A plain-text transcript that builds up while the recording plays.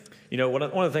You know, one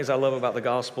of the things I love about the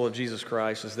gospel of Jesus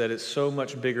Christ is that it's so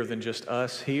much bigger than just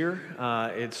us here.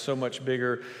 It's so much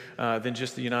bigger than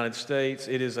just the United States.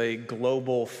 It is a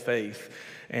global faith.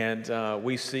 And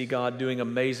we see God doing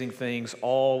amazing things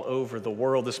all over the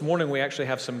world. This morning we actually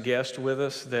have some guests with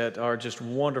us that are just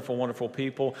wonderful, wonderful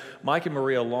people. Mike and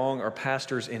Maria Long are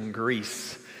pastors in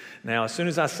Greece. Now, as soon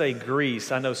as I say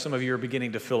Greece, I know some of you are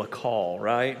beginning to feel a call,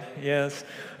 right? Yes.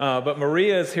 But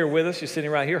Maria is here with us. She's sitting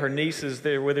right here. Her niece is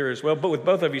there with her as well. But with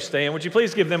both of you stand, would you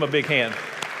please give them a big hand?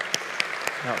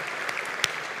 Now,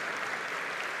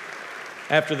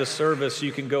 after the service,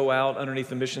 you can go out underneath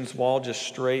the missions wall, just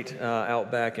straight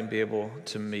out back and be able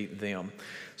to meet them.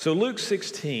 So Luke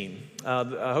 16,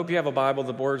 I hope you have a Bible.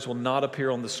 The words will not appear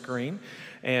on the screen.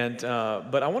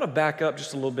 But I want to back up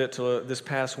just a little bit to this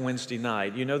past Wednesday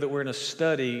night. You know that we're in a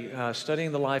study,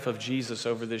 studying the life of Jesus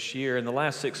over this year. In the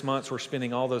last 6 months, we're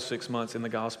spending all those 6 months in the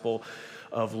Gospel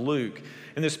of Luke.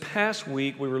 And this past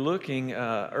week, we were looking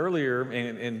earlier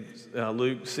in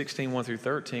Luke 16, 1 through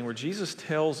 13, where Jesus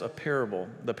tells a parable,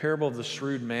 the parable of the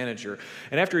shrewd manager.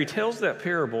 And after he tells that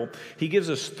parable, he gives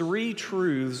us 3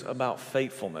 truths about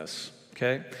faithfulness,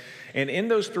 okay? And in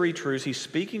those 3 truths, he's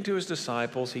speaking to his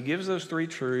disciples. He gives those 3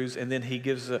 truths, and then he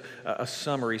gives a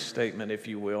summary statement, if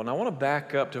you will. And I want to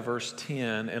back up to verse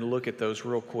 10 and look at those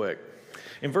real quick.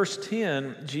 In verse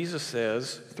 10, Jesus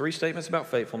says, 3 statements about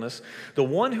faithfulness. The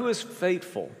one who is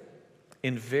faithful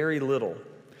in very little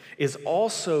is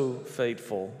also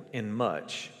faithful in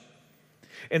much.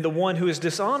 And the one who is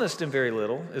dishonest in very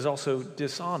little is also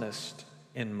dishonest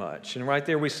in much. And right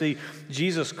there we see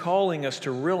Jesus calling us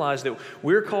to realize that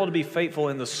we're called to be faithful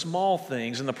in the small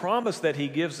things. And the promise that he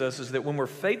gives us is that when we're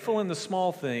faithful in the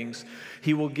small things,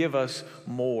 he will give us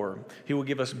more. He will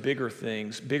give us bigger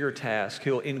things, bigger tasks.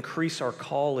 He'll increase our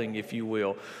calling, if you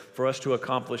will, for us to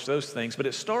accomplish those things. But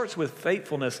it starts with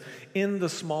faithfulness in the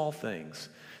small things.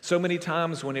 So many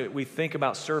times when we think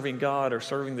about serving God or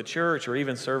serving the church or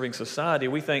even serving society,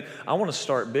 we think, I want to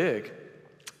start big.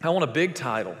 I want a big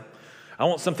title. I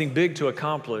want something big to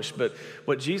accomplish. But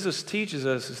what Jesus teaches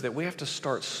us is that we have to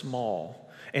start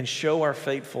small and show our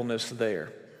faithfulness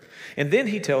there. And then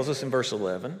he tells us in verse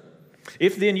 11,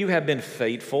 if then you have been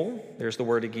faithful, there's the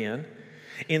word again,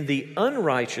 in the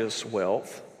unrighteous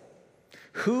wealth,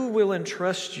 who will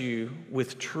entrust you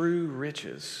with true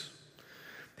riches?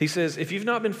 He says, if you've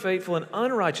not been faithful in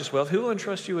unrighteous wealth, who will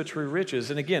entrust you with true riches?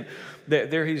 And again,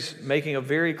 there he's making a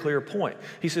very clear point.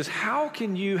 He says, how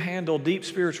can you handle deep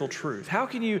spiritual truth? How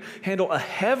can you handle a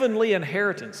heavenly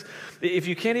inheritance if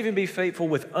you can't even be faithful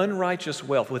with unrighteous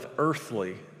wealth, with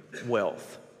earthly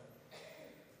wealth?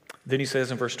 Then he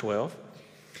says in verse 12,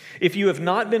 if you have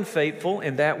not been faithful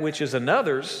in that which is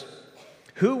another's,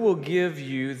 who will give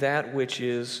you that which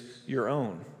is your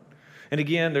own? And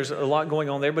again, there's a lot going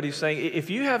on there, but he's saying if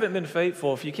you haven't been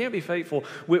faithful, if you can't be faithful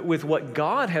with what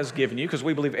God has given you, because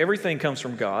we believe everything comes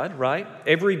from God, right?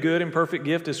 Every good and perfect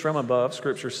gift is from above,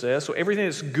 Scripture says. So everything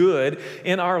that's good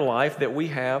in our life that we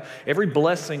have, every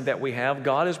blessing that we have,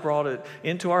 God has brought it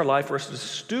into our life for us to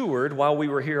steward while we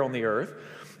were here on the earth.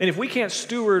 And if we can't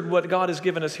steward what God has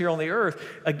given us here on the earth,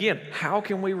 again, how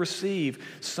can we receive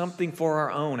something for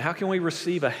our own? How can we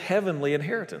receive a heavenly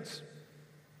inheritance?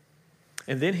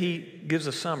 And then he gives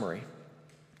a summary.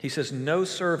 He says, no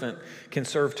servant can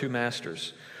serve 2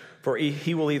 masters, for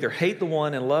he will either hate the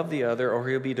one and love the other, or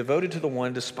he'll be devoted to the one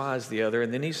and despise the other.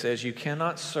 And then he says, you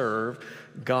cannot serve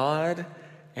God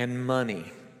and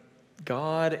money.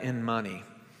 God and money.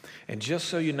 And just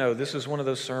so you know, this is one of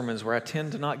those sermons where I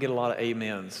tend to not get a lot of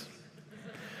amens.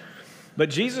 But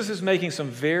Jesus is making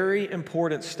some very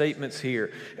important statements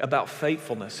here about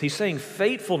faithfulness. He's saying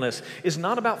faithfulness is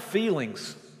not about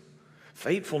feelings.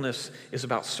 Faithfulness is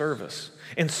about service.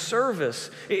 And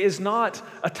service is not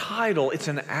a title, it's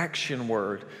an action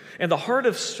word. And the heart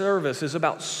of service is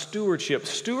about stewardship,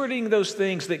 stewarding those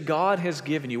things that God has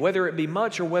given you, whether it be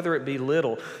much or whether it be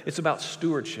little. It's about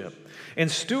stewardship.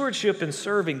 And stewardship and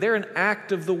serving, they're an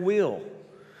act of the will,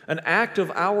 an act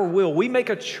of our will. We make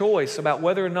a choice about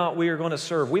whether or not we are going to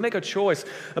serve. We make a choice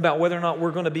about whether or not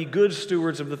we're going to be good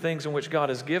stewards of the things in which God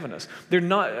has given us.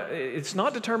 It's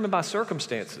not determined by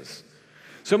circumstances.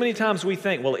 So many times we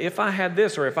think, well, if I had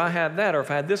this or if I had that or if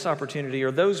I had this opportunity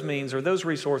or those means or those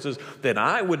resources, then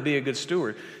I would be a good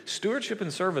steward. Stewardship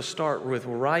and service start with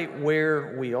right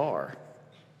where we are.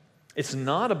 It's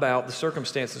not about the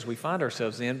circumstances we find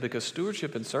ourselves in, because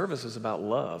stewardship and service is about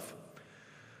love.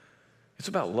 It's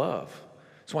about love.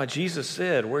 That's why Jesus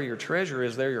said, where your treasure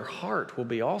is, there your heart will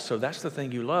be also. That's the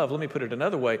thing you love. Let me put it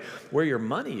another way. Where your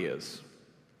money is,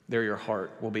 there your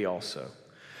heart will be also.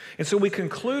 And so we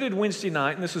concluded Wednesday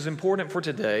night, and this is important for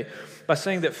today, by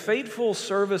saying that faithful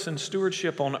service and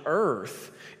stewardship on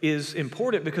earth is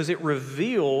important because it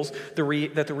reveals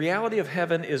that the reality of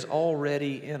heaven is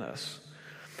already in us.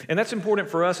 And that's important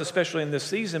for us, especially in this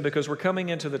season, because we're coming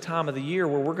into the time of the year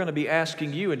where we're going to be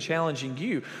asking you and challenging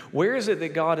you, where is it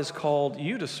that God has called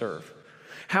you to serve?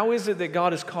 How is it that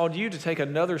God has called you to take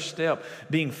another step,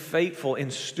 being faithful in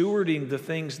stewarding the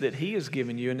things that He has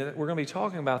given you? And we're going to be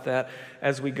talking about that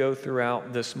as we go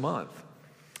throughout this month.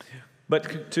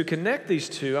 But to connect these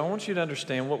two, I want you to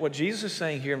understand what Jesus is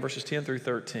saying here in verses 10 through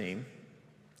 13.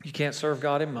 You can't serve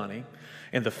God in money,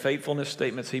 and the faithfulness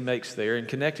statements He makes there, and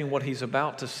connecting what He's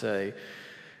about to say.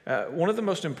 One of the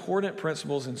most important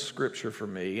principles in Scripture for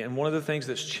me, and one of the things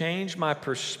that's changed my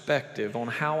perspective on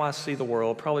how I see the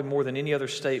world, probably more than any other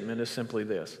statement, is simply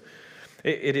this.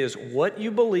 It is what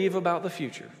you believe about the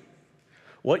future.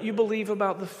 What you believe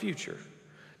about the future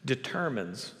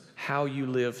determines how you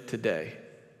live today.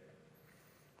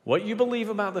 What you believe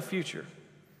about the future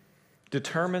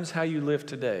determines how you live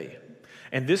today.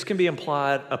 And this can be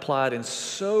applied in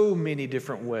so many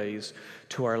different ways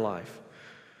to our life.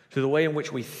 To the way in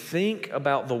which we think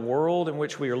about the world in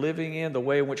which we are living in, the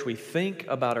way in which we think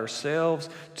about ourselves,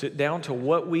 down to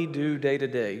what we do day to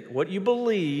day. What you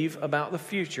believe about the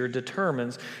future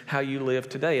determines how you live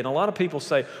today. And a lot of people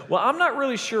say, well, I'm not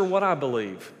really sure what I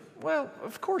believe. Well,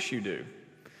 of course you do.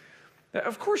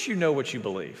 Of course you know what you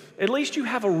believe. At least you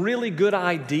have a really good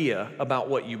idea about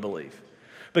what you believe.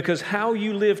 Because how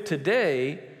you live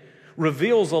today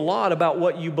reveals a lot about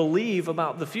what you believe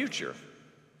about the future.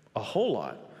 A whole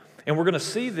lot. And we're going to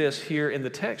see this here in the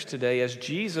text today as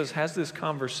Jesus has this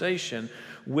conversation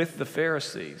with the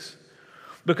Pharisees.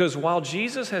 Because while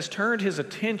Jesus has turned His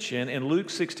attention in Luke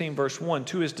 16, verse 1,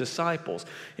 to His disciples,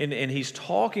 and He's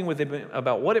talking with them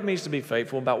about what it means to be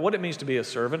faithful, about what it means to be a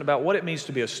servant, about what it means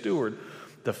to be a steward,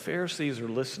 the Pharisees are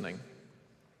listening.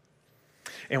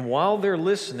 And while they're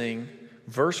listening,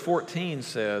 verse 14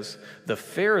 says, the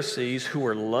Pharisees, who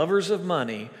were lovers of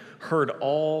money, heard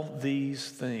all these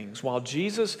things. While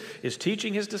Jesus is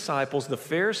teaching His disciples, the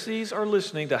Pharisees are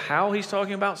listening to how He's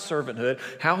talking about servanthood,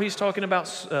 how He's talking about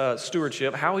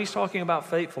stewardship, how He's talking about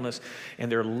faithfulness,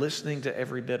 and they're listening to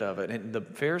every bit of it. And the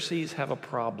Pharisees have a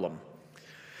problem.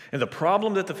 And the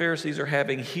problem that the Pharisees are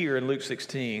having here in Luke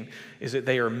 16 is that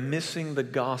they are missing the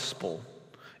gospel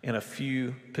in a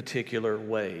few particular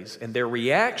ways. And their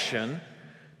reaction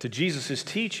to Jesus'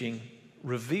 teaching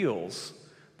reveals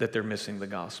that they're missing the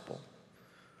gospel.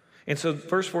 And so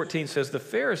verse 14 says, the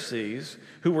Pharisees,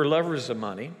 who were lovers of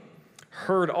money,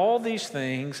 heard all these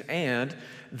things and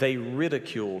they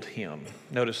ridiculed Him.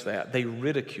 Notice that. They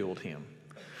ridiculed Him.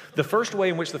 The first way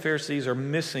in which the Pharisees are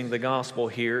missing the gospel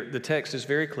here, the text is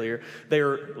very clear. They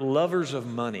are lovers of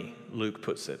money, Luke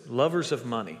puts it. Lovers of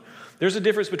money. There's a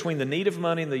difference between the need of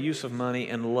money and the use of money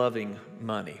and loving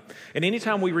money. And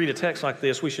anytime we read a text like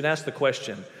this, we should ask the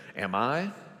question, am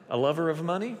I a lover of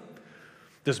money?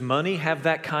 Does money have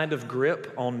that kind of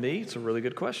grip on me? It's a really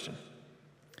good question.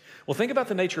 Well, think about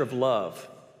the nature of love.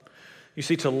 You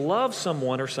see, to love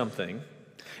someone or something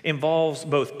involves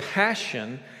both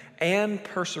passion and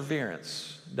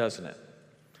perseverance, doesn't it?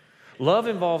 Love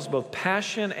involves both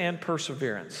passion and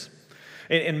perseverance.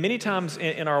 And many times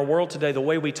in our world today, the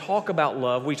way we talk about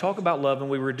love and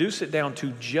we reduce it down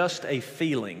to just a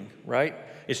feeling, right?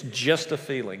 It's just a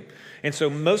feeling. And so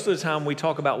most of the time we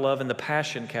talk about love in the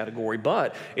passion category,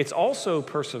 but it's also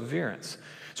perseverance.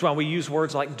 That's why we use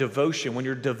words like devotion. When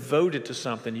you're devoted to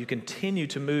something, you continue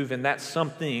to move in that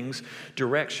something's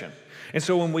direction. And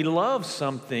so when we love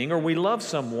something or we love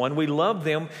someone, we love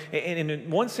them, and in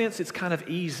one sense it's kind of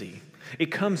easy. It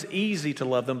comes easy to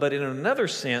love them, but in another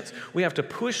sense, we have to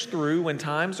push through when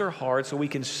times are hard so we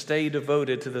can stay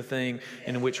devoted to the thing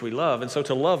in which we love. And so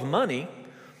to love money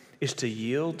is to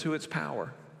yield to its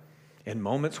power in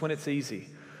moments when it's easy,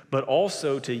 but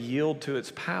also to yield to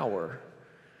its power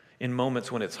in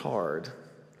moments when it's hard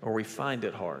or we find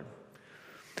it hard.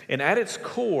 And at its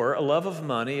core, a love of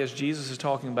money, as Jesus is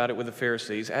talking about it with the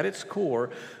Pharisees, at its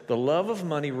core, the love of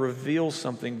money reveals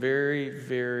something very,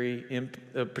 very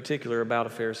particular about a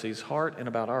Pharisee's heart and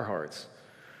about our hearts.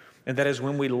 And that is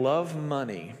when we love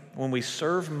money, when we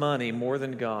serve money more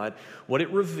than God, what it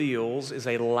reveals is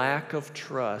a lack of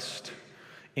trust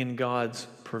in God's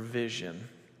provision.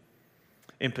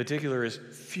 In particular, is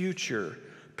future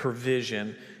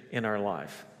provision in our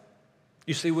life.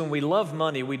 You see, when we love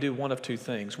money, we do one of two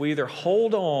things. We either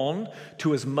hold on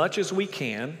to as much as we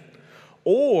can,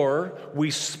 or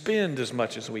we spend as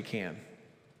much as we can.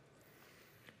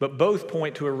 But both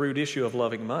point to a root issue of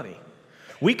loving money.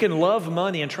 We can love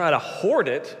money and try to hoard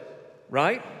it,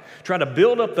 right? Try to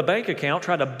build up the bank account,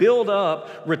 try to build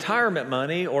up retirement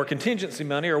money or contingency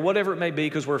money or whatever it may be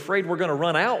because we're afraid we're going to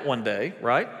run out one day,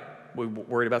 right? We're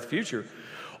worried about the future.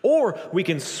 Or we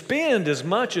can spend as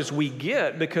much as we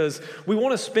get because we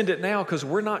want to spend it now because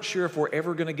we're not sure if we're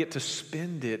ever going to get to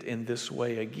spend it in this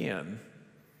way again.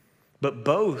 But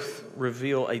both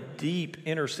reveal a deep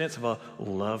inner sense of a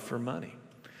love for money.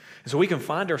 And so we can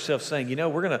find ourselves saying, you know,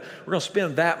 we're gonna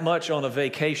spend that much on a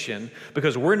vacation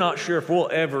because we're not sure if we'll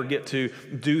ever get to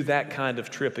do that kind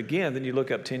of trip again. Then you look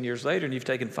up 10 years later and you've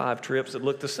taken 5 trips that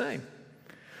look the same.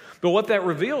 But what that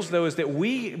reveals, though, is that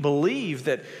we believe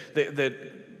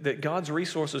that God's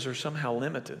resources are somehow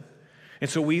limited. And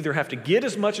so we either have to get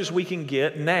as much as we can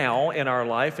get now in our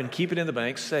life and keep it in the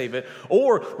bank, save it,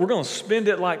 or we're going to spend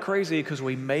it like crazy because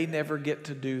we may never get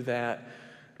to do that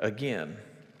again.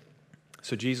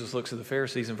 So Jesus looks at the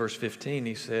Pharisees in verse 15.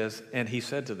 He says, and he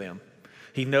said to them,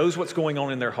 he knows what's going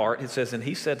on in their heart. It says, and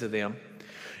he said to them,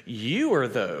 you are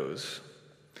those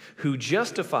who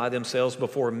justify themselves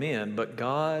before men, but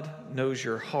God knows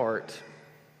your heart.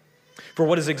 For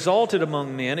what is exalted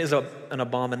among men is an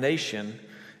abomination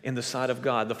in the sight of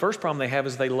God. The first problem they have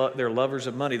is they're lovers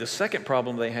of money. The second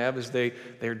problem they have is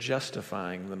they're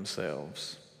justifying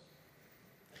themselves.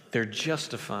 They're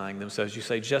justifying themselves. You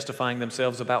say justifying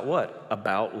themselves about what?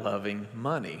 About loving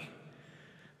money.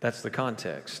 That's the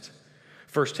context.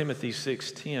 1 Timothy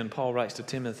 6:10, Paul writes to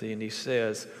Timothy and he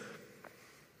says,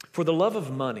 for the love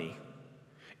of money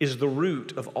is the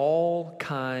root of all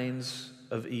kinds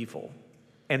of evil.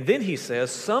 And then he says,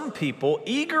 some people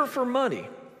eager for money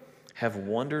have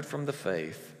wandered from the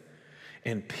faith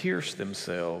and pierced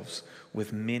themselves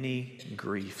with many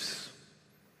griefs.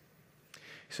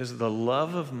 He says the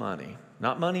love of money,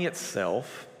 not money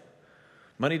itself.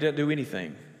 Money doesn't do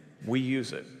anything. We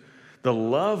use it. The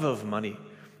love of money,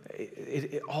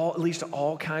 it leads to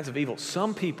all kinds of evil.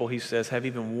 Some people, he says, have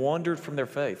even wandered from their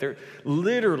faith. They're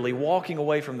literally walking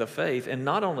away from the faith. And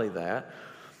not only that,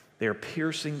 they're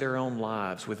piercing their own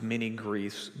lives with many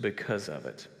griefs because of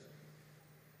it.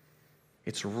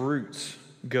 Its roots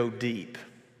go deep.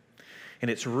 And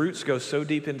its roots go so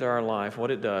deep into our life,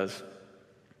 what it does,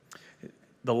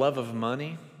 the love of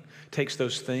money takes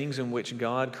those things in which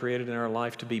God created in our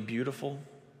life to be beautiful,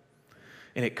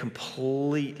 and it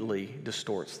completely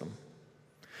distorts them.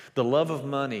 The love of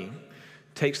money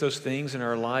takes those things in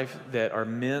our life that are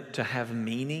meant to have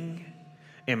meaning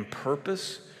and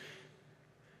purpose,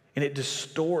 and it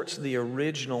distorts the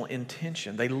original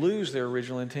intention. They lose their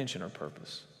original intention or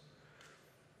purpose.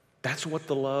 That's what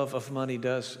the love of money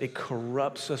does. It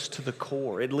corrupts us to the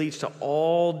core. It leads to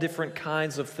all different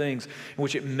kinds of things in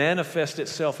which it manifests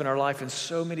itself in our life in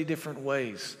so many different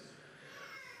ways.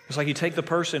 It's like you take the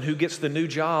person who gets the new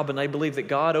job and they believe that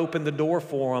God opened the door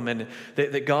for them and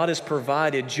that God has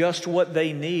provided just what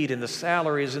they need and the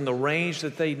salary is in the range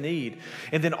that they need.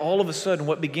 And then all of a sudden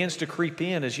what begins to creep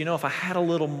in is, you know, if I had a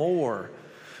little more,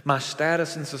 my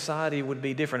status in society would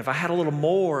be different. If I had a little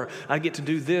more, I'd get to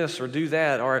do this or do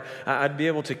that, or I'd be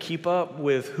able to keep up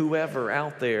with whoever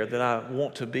out there that I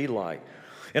want to be like.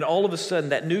 And all of a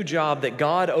sudden, that new job that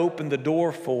God opened the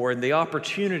door for and the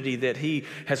opportunity that He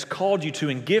has called you to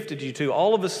and gifted you to,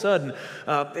 all of a sudden,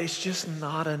 it's just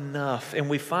not enough. And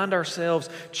we find ourselves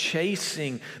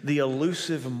chasing the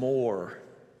elusive more.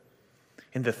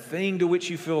 And the thing to which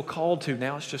you feel called to,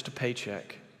 now it's just a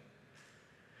paycheck.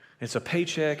 It's a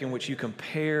paycheck in which you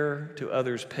compare to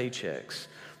others' paychecks.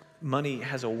 Money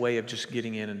has a way of just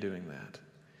getting in and doing that.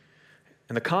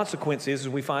 And the consequence is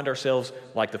we find ourselves,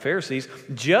 like the Pharisees,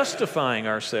 justifying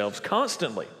ourselves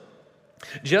constantly.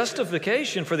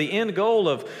 Justification for the end goal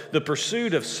of the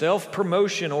pursuit of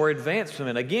self-promotion or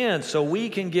advancement. Again, so we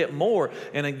can get more.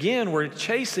 And again, we're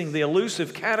chasing the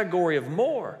elusive category of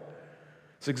more.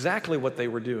 It's exactly what they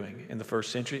were doing in the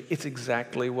first century. It's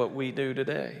exactly what we do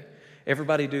today.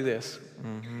 Everybody do this.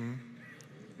 Mm-hmm.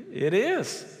 It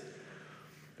is.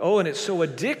 Oh, and it's so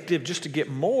addictive just to get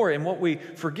more. And what we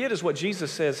forget is what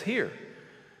Jesus says here,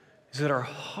 is that our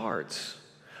hearts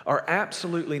are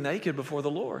absolutely naked before the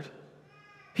Lord.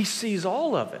 He sees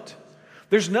all of it.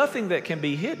 There's nothing that can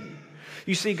be hidden.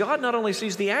 You see, God not only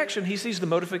sees the action, He sees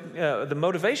the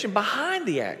motivation behind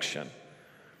the action.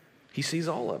 He sees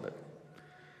all of it.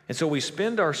 And so we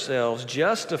spend ourselves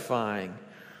justifying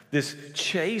this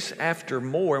chase after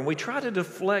more, and we try to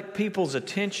deflect people's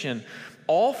attention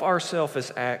off our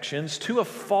selfish actions to a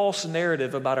false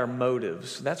narrative about our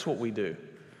motives. That's what we do.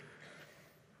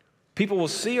 People will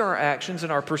see our actions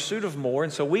and our pursuit of more,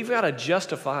 and so we've got to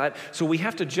justify it, so we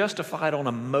have to justify it on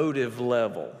a motive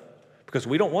level because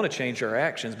we don't want to change our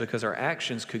actions because our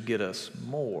actions could get us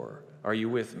more. Are you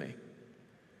with me?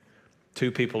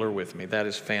 2 people are with me. That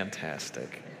is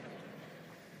fantastic.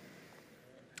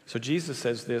 So Jesus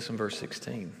says this in verse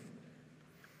 16.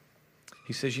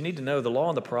 He says, you need to know the law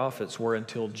and the prophets were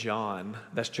until John.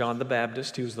 That's John the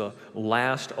Baptist. He was the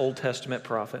last Old Testament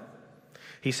prophet.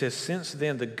 He says, since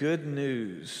then, the good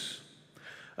news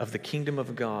of the kingdom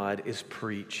of God is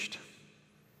preached.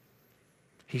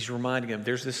 He's reminding them,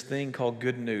 there's this thing called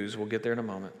good news. We'll get there in a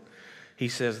moment. He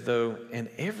says, though, and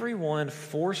everyone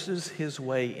forces his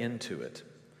way into it.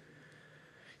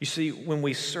 You see, when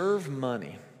we serve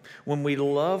money, when we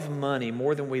love money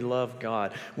more than we love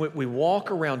God, we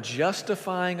walk around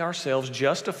justifying ourselves,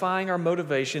 justifying our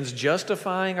motivations,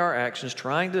 justifying our actions,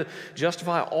 trying to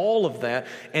justify all of that,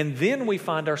 and then we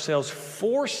find ourselves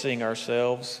forcing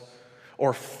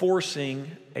or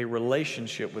forcing a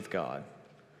relationship with God.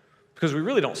 Because we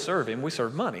really don't serve Him, we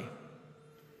serve money.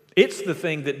 It's the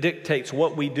thing that dictates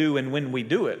what we do and when we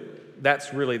do it.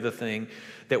 That's really the thing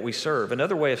that we serve.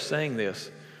 Another way of saying this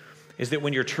is that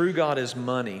when your true God is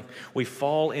money, we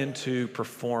fall into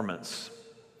performance.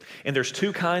 And there's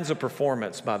 2 kinds of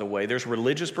performance, by the way. There's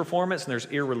religious performance and there's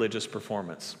irreligious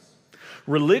performance.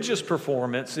 Religious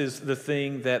performance is the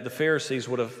thing that the Pharisees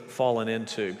would have fallen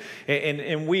into.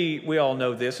 And we all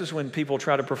know this is when people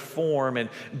try to perform and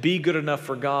be good enough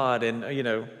for God and,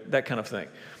 that kind of thing.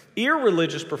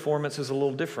 Irreligious performance is a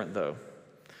little different, though.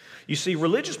 You see,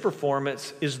 religious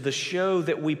performance is the show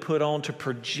that we put on to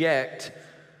project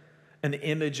an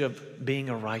image of being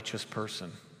a righteous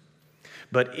person.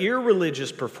 But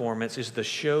irreligious performance is the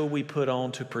show we put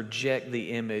on to project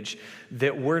the image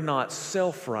that we're not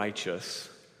self-righteous,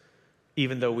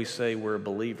 even though we say we're a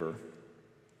believer.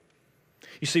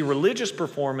 You see, religious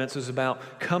performance is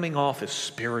about coming off as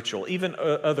spiritual, even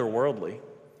otherworldly.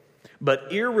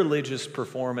 But irreligious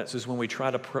performance is when we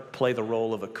try to play the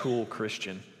role of a cool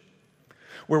Christian,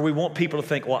 where we want people to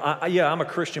think, well, I'm a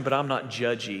Christian, but I'm not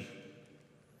judgy.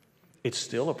 It's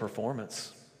still a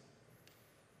performance.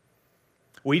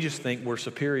 We just think we're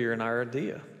superior in our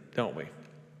idea, don't we?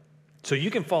 So you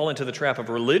can fall into the trap of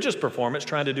religious performance,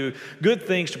 trying to do good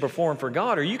things to perform for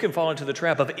God, or you can fall into the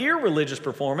trap of irreligious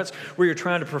performance, where you're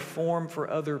trying to perform for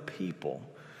other people.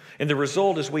 And the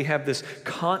result is we have this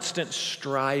constant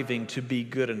striving to be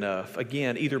good enough.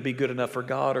 Again, either be good enough for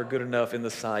God or good enough in the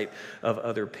sight of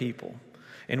other people.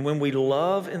 And when we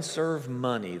love and serve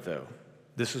money, though,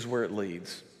 this is where it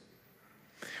leads.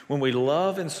 When we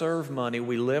love and serve money,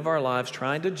 we live our lives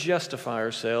trying to justify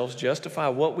ourselves, justify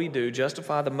what we do,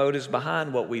 justify the motives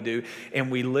behind what we do,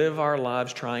 and we live our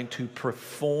lives trying to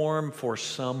perform for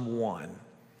someone.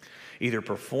 Either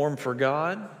perform for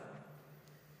God,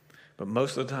 but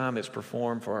most of the time it's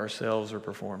perform for ourselves or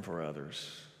perform for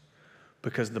others.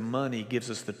 Because the money gives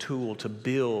us the tool to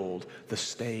build the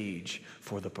stage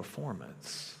for the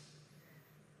performance.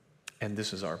 And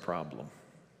this is our problem.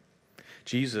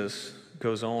 Jesus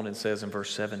goes on and says in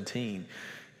verse 17,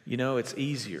 it's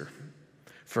easier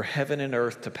for heaven and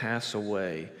earth to pass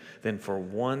away than for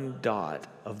one dot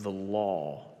of the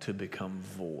law to become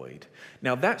void.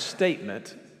 Now that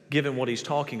statement, given what he's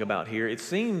talking about here, it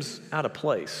seems out of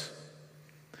place.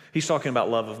 He's talking about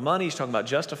love of money. He's talking about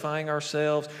justifying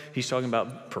ourselves. He's talking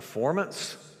about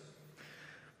performance.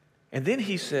 And then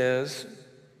he says,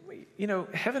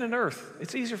 heaven and earth,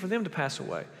 it's easier for them to pass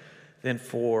away than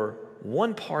for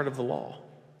one part of the law.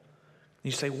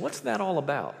 You say, what's that all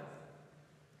about?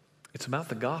 It's about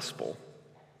the gospel.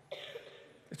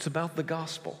 It's about the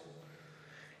gospel.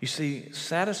 You see,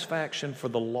 satisfaction for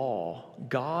the law,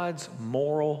 God's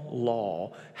moral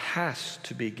law, has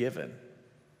to be given.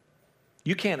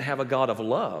 You can't have a God of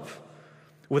love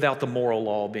without the moral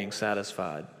law being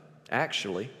satisfied,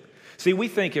 actually. See, we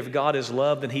think if God is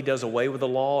love, then He does away with the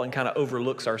law and kind of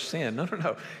overlooks our sin.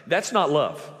 No. That's not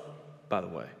love, by the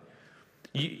way.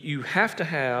 You have to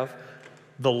have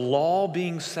the law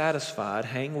being satisfied,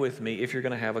 hang with me, if you're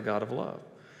going to have a God of love.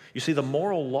 You see, the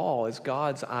moral law is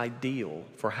God's ideal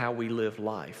for how we live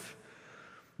life.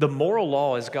 The moral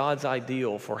law is God's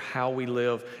ideal for how we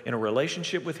live in a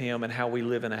relationship with Him and how we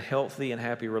live in a healthy and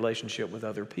happy relationship with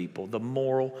other people. The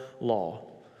moral law.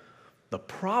 The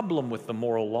problem with the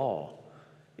moral law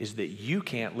is that you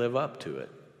can't live up to it.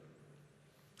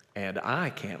 And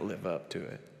I can't live up to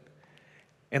it.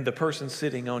 And the person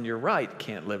sitting on your right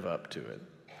can't live up to it.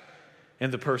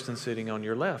 And the person sitting on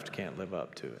your left can't live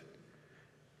up to it.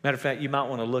 Matter of fact, you might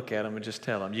want to look at them and just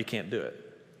tell them, you can't do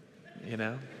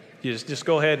it. You just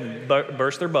go ahead and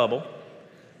burst their bubble.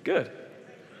 Good.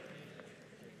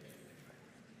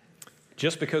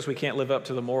 Just because we can't live up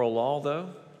to the moral law,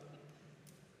 though,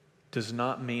 does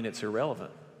not mean it's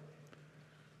irrelevant.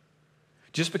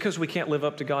 Just because we can't live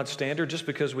up to God's standard, just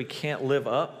because we can't live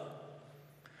up,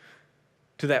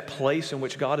 to that place in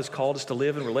which God has called us to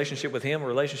live in relationship with Him, a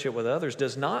relationship with others,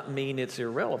 does not mean it's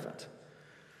irrelevant.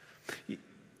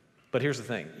 But here's the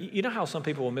thing. You know how some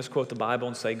people will misquote the Bible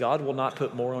and say, God will not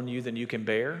put more on you than you can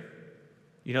bear?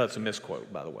 You know that's a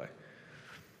misquote, by the way.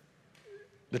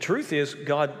 The truth is,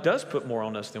 God does put more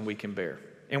on us than we can bear.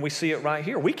 And we see it right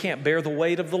here. We can't bear the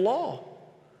weight of the law.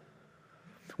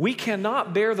 We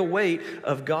cannot bear the weight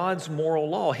of God's moral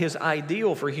law, His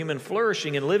ideal for human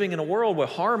flourishing and living in a world with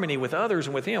harmony with others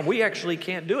and with Him. We actually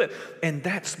can't do it. And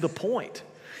that's the point.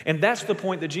 And that's the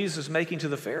point that Jesus is making to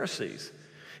the Pharisees.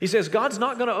 He says, God's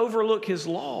not going to overlook His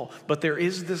law, but there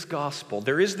is this gospel.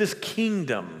 There is this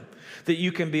kingdom that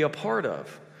you can be a part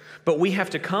of. But we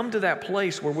have to come to that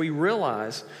place where we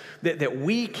realize that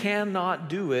we cannot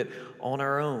do it on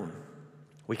our own.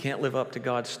 We can't live up to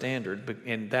God's standard,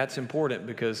 and that's important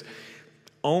because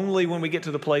only when we get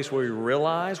to the place where we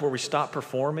realize, where we stop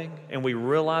performing, and we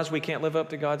realize we can't live up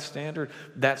to God's standard,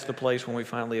 that's the place when we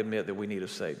finally admit that we need a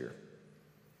Savior.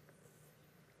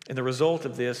 And the result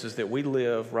of this is that we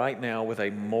live right now with a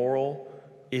moral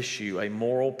issue, a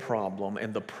moral problem,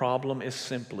 and the problem is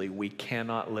simply we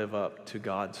cannot live up to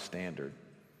God's standard.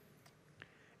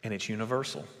 And it's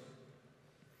universal.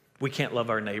 We can't love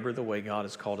our neighbor the way God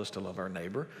has called us to love our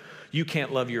neighbor. You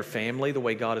can't love your family the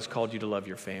way God has called you to love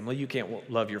your family. You can't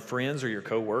love your friends or your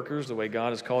coworkers the way God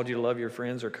has called you to love your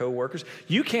friends or coworkers.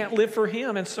 You can't live for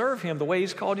Him and serve Him the way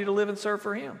He's called you to live and serve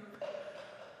for Him.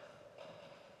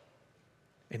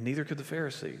 And neither could the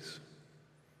Pharisees.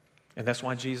 And that's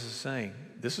why Jesus is saying,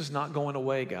 this is not going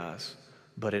away, guys,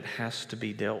 but it has to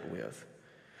be dealt with.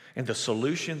 And the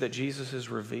solution that Jesus is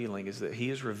revealing is that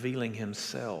He is revealing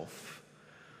Himself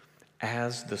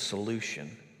as the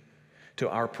solution to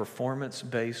our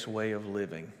performance-based way of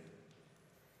living.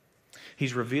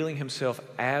 He's revealing Himself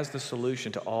as the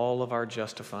solution to all of our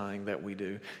justifying that we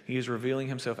do. He is revealing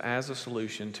Himself as a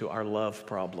solution to our love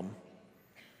problem,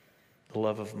 the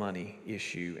love of money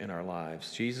issue in our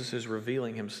lives. Jesus is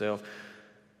revealing Himself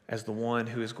as the one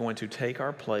who is going to take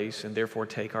our place and therefore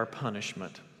take our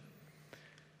punishment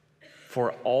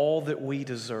for all that we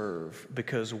deserve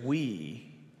because we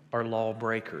are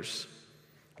lawbreakers.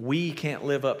 We can't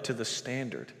live up to the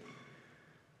standard.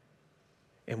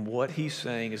 And what He's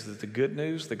saying is that the good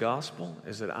news, the gospel,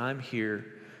 is that I'm here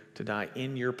to die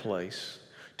in your place,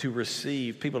 to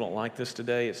receive. People don't like this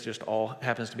today. It's just all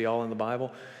happens to be all in the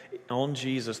Bible. On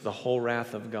Jesus, the whole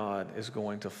wrath of God is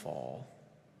going to fall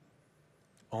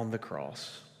on the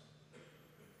cross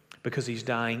because He's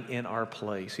dying in our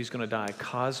place. He's going to die a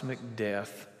cosmic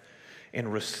death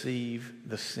and receive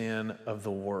the sin of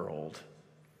the world.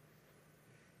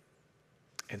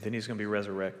 And then He's going to be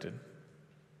resurrected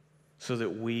so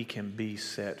that we can be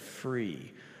set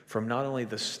free from not only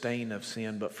the stain of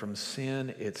sin, but from sin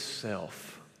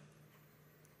itself,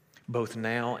 both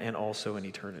now and also in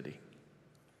eternity.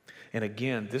 And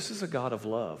again, this is a God of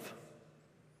love.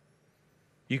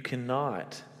 You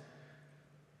cannot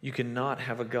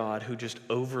have a God who just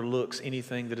overlooks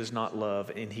anything that is not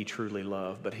love and He truly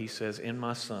loved. But He says, in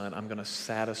my Son, I'm going to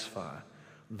satisfy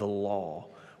the law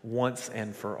once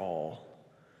and for all.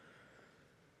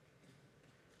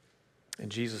 And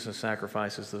Jesus'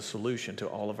 sacrifice is the solution to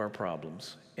all of our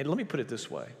problems. And let me put it this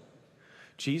way.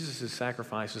 Jesus'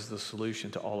 sacrifice is the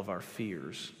solution to all of our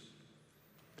fears.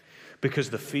 Because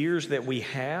the fears that we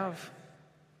have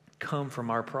come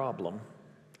from our problem,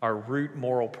 our root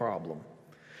moral problem.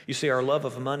 You see, our love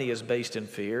of money is based in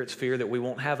fear. It's fear that we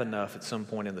won't have enough at some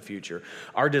point in the future.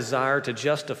 Our desire to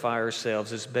justify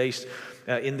ourselves is based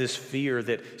in this fear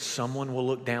that someone will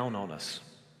look down on us.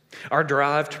 Our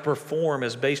drive to perform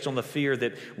is based on the fear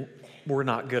that we're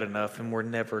not good enough and we're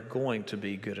never going to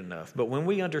be good enough. But when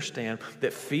we understand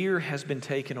that fear has been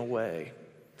taken away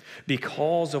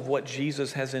because of what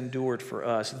Jesus has endured for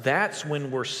us, that's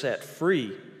when we're set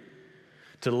free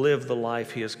to live the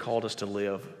life He has called us to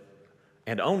live.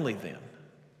 And only then.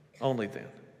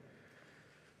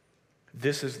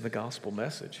 This is the gospel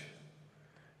message.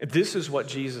 This is what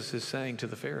Jesus is saying to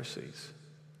the Pharisees.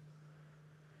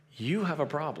 You have a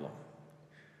problem.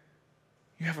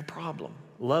 You have a problem.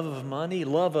 Love of money,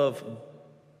 love of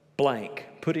blank.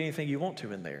 Put anything you want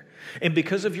to in there. And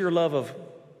because of your love of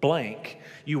blank,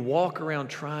 you walk around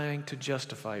trying to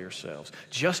justify yourselves,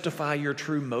 justify your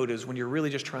true motives when you're really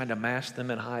just trying to mask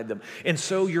them and hide them. And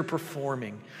so you're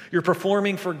performing. You're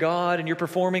performing for God and you're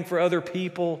performing for other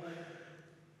people.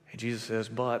 And Jesus says,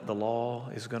 but the law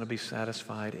is going to be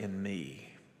satisfied in me.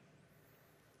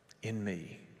 In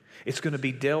me. It's going to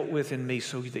be dealt with in me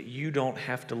so that you don't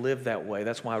have to live that way.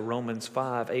 That's why Romans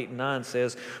 5, 8, and 9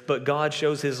 says, but God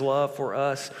shows His love for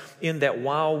us in that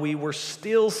while we were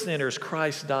still sinners,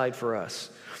 Christ died for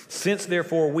us. Since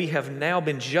therefore we have now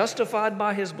been justified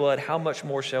by his blood, how much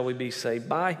more shall we be saved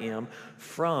by him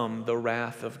from the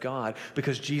wrath of God?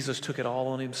 Because Jesus took it all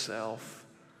on himself.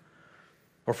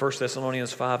 Or 1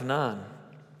 Thessalonians 5:9.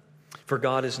 For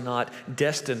God has not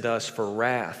destined us for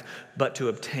wrath, but to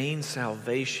obtain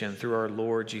salvation through our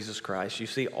Lord Jesus Christ. You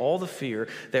see, all the fear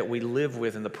that we live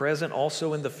with in the present,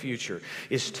 also in the future,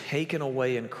 is taken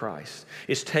away in Christ.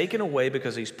 It's taken away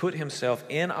because he's put himself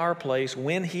in our place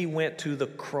when he went to the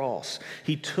cross.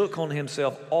 He took on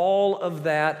himself all of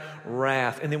that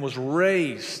wrath and then was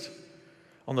raised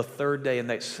on the third day, and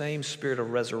that same spirit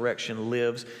of resurrection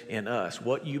lives in us.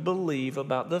 What you believe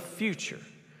about the future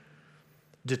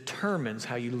determines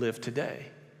how you live today.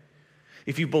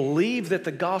 If you believe that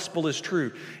the gospel is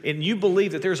true and you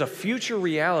believe that there's a future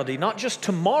reality, not just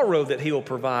tomorrow that he will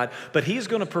provide, but he's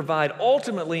going to provide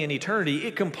ultimately in eternity,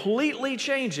 it completely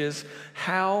changes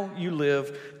how you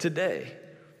live today.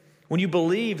 When you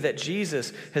believe that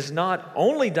Jesus has not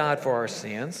only died for our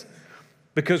sins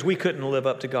because we couldn't live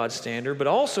up to God's standard, but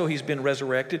also he's been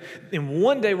resurrected, and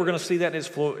one day we're going to see that in his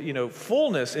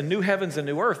fullness in new heavens and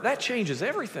new earth, that changes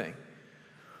everything.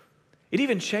 It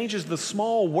even changes the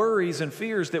small worries and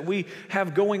fears that we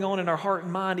have going on in our heart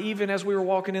and mind, even as we were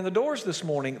walking in the doors this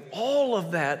morning. All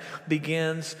of that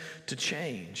begins to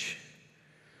change.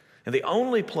 And the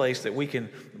only place that we can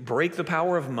break the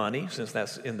power of money, since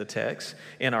that's in the text,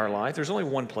 in our life, there's only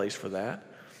one place for that.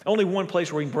 Only one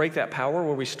place where we can break that power,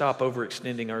 where we stop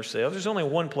overextending ourselves. There's only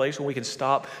one place where we can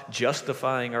stop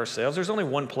justifying ourselves. There's only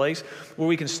one place where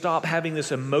we can stop having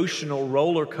this emotional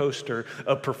roller coaster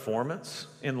of performance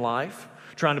in life,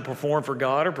 trying to perform for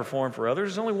God or perform for others.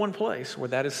 There's only one place where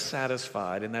that is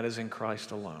satisfied, and that is in Christ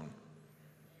alone.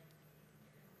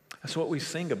 That's what we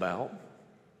sing about.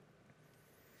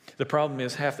 The problem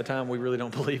is half the time we really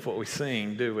don't believe what we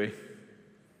sing, do we?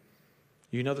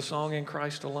 You know the song, In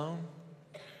Christ Alone?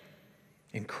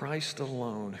 In Christ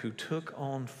alone, who took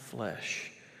on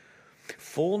flesh,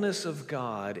 fullness of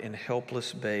God and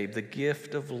helpless babe, the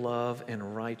gift of love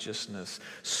and righteousness,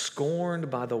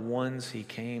 scorned by the ones he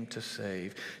came to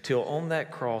save, till on that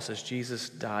cross as Jesus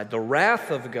died, the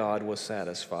wrath of God was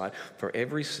satisfied, for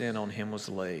every sin on him was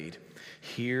laid.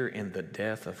 Here in the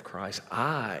death of Christ,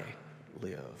 I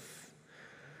live.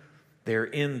 There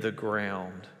in the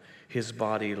ground, his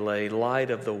body lay,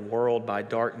 light of the world by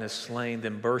darkness slain,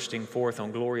 then bursting forth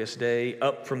on glorious day.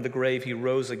 Up from the grave he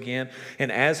rose again, and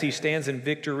as he stands in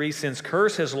victory, since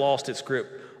curse has lost its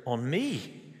grip on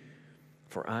me,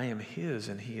 for I am his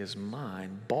and he is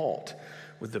mine, bought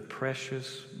with the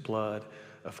precious blood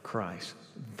of Christ.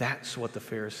 That's what the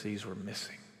Pharisees were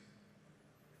missing.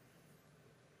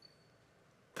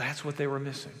 That's what they were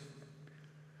missing.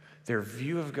 Their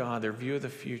view of God, their view of the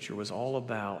future was all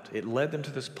about, it led them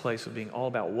to this place of being all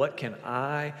about what can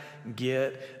I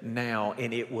get now?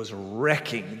 And it was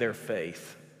wrecking their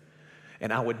faith.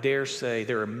 And I would dare say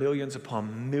there are millions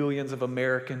upon millions of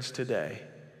Americans today,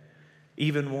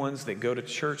 even ones that go to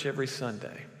church every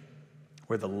Sunday,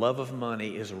 where the love of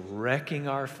money is wrecking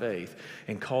our faith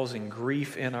and causing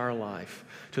grief in our life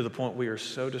to the point we are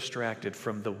so distracted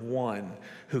from the one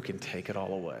who can take it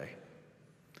all away.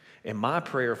 And my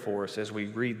prayer for us as we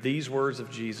read these words of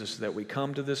Jesus, that we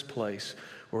come to this place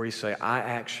where we say, I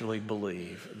actually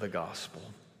believe the gospel.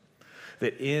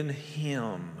 That in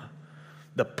him,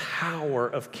 the power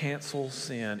of canceled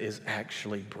sin is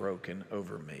actually broken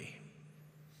over me.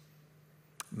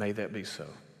 May that be so.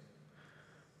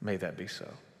 May that be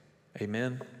so.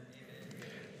 Amen.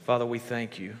 Father, we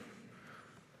thank you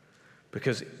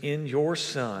because in your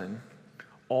Son,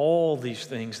 all these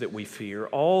things that we fear,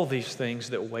 all these things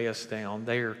that weigh us down,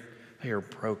 they are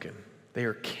broken. They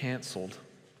are canceled.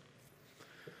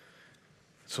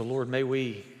 So, Lord, may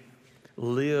we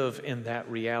live in that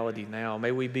reality now.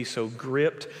 May we be so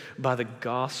gripped by the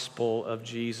gospel of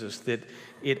Jesus that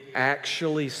it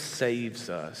actually saves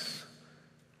us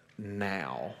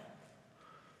now.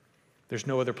 There's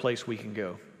no other place we can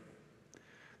go.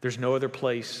 There's no other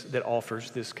place that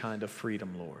offers this kind of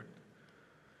freedom, Lord.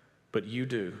 But you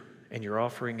do, and you're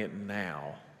offering it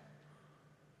now.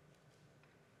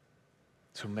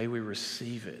 So may we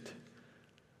receive it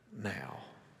now.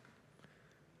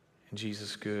 In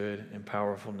Jesus' good and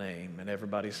powerful name. And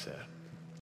everybody said,